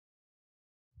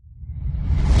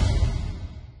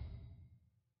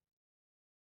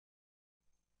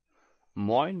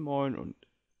Moin moin und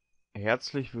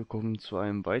herzlich willkommen zu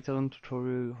einem weiteren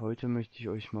Tutorial. Heute möchte ich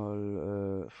euch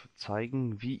mal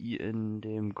zeigen, wie ihr in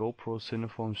dem GoPro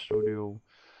CineForm Studio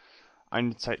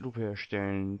eine Zeitlupe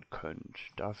erstellen könnt.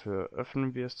 Dafür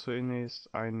öffnen wir es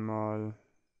zunächst einmal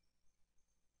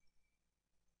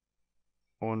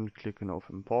und klicken auf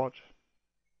Import,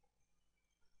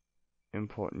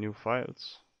 Import New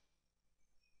Files,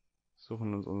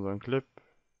 suchen uns unseren Clip.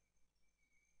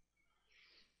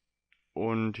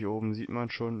 Und hier oben sieht man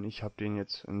schon, ich habe den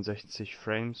jetzt in 60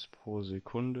 Frames pro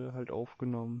Sekunde halt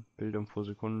aufgenommen, Bildern pro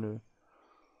Sekunde,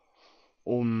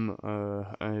 um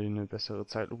eine bessere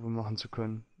Zeitlupe machen zu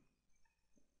können.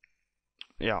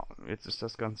 Ja, jetzt ist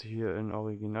das Ganze hier in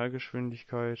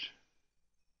Originalgeschwindigkeit.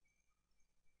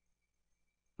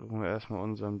 Suchen wir erstmal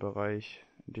unseren Bereich,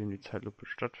 in dem die Zeitlupe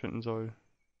stattfinden soll.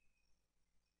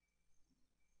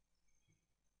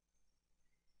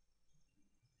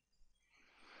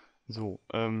 So,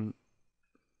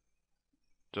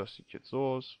 das sieht jetzt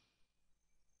so aus.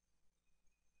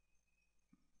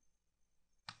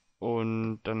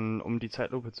 Und dann, um die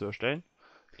Zeitlupe zu erstellen,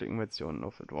 klicken wir jetzt hier unten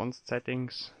auf Advanced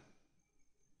Settings.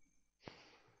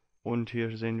 Und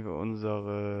hier sehen wir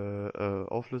unsere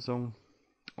Auflösung,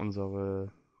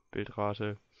 unsere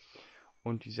Bildrate.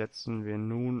 Und die setzen wir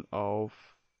nun auf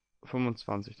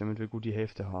 25, damit wir gut die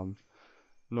Hälfte haben.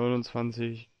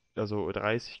 29, also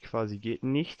 30 quasi geht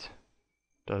nicht.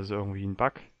 Das ist irgendwie ein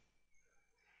Bug.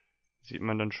 Sieht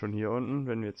man dann schon hier unten,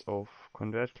 wenn wir jetzt auf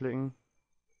Convert klicken.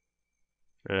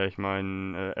 Ich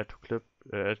meine Add Clip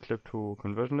to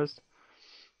Conversion List.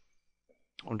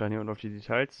 Und dann hier unten auf die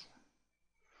Details.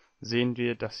 Sehen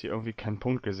wir, dass hier irgendwie kein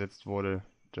Punkt gesetzt wurde.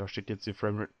 Da steht jetzt die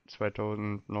Framerate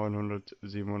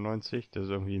 2997. Das ist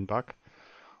irgendwie ein Bug.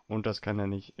 Und das kann er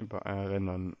nicht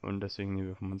rendern. Und deswegen nehmen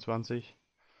wir 25.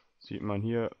 Sieht man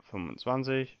hier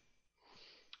 25.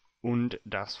 Und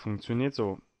das funktioniert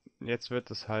so. Jetzt wird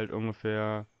es halt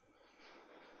ungefähr.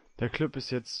 Der Clip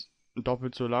ist jetzt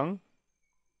doppelt so lang.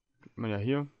 Sieht man ja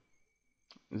hier.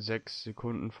 6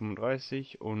 Sekunden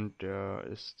 35. Und der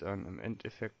ist dann im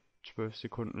Endeffekt 12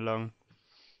 Sekunden lang.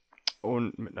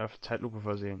 Und mit einer Zeitlupe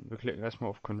versehen. Wir klicken erstmal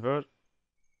auf Convert.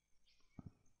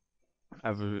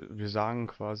 Also wir sagen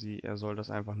quasi, er soll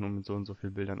das einfach nur mit so und so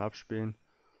vielen Bildern abspielen.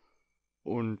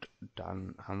 Und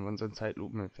dann haben wir unseren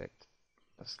Zeitlupeneffekt.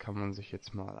 Das kann man sich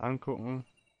jetzt mal angucken.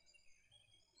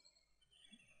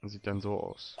 Sieht dann so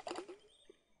aus.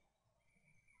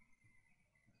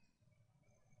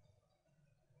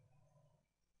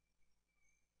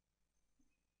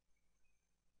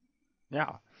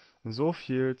 Ja, so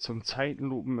viel zum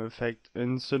Zeitlupeneffekt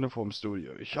in CineForm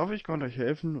Studio. Ich hoffe, ich konnte euch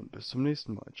helfen und bis zum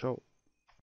nächsten Mal. Ciao.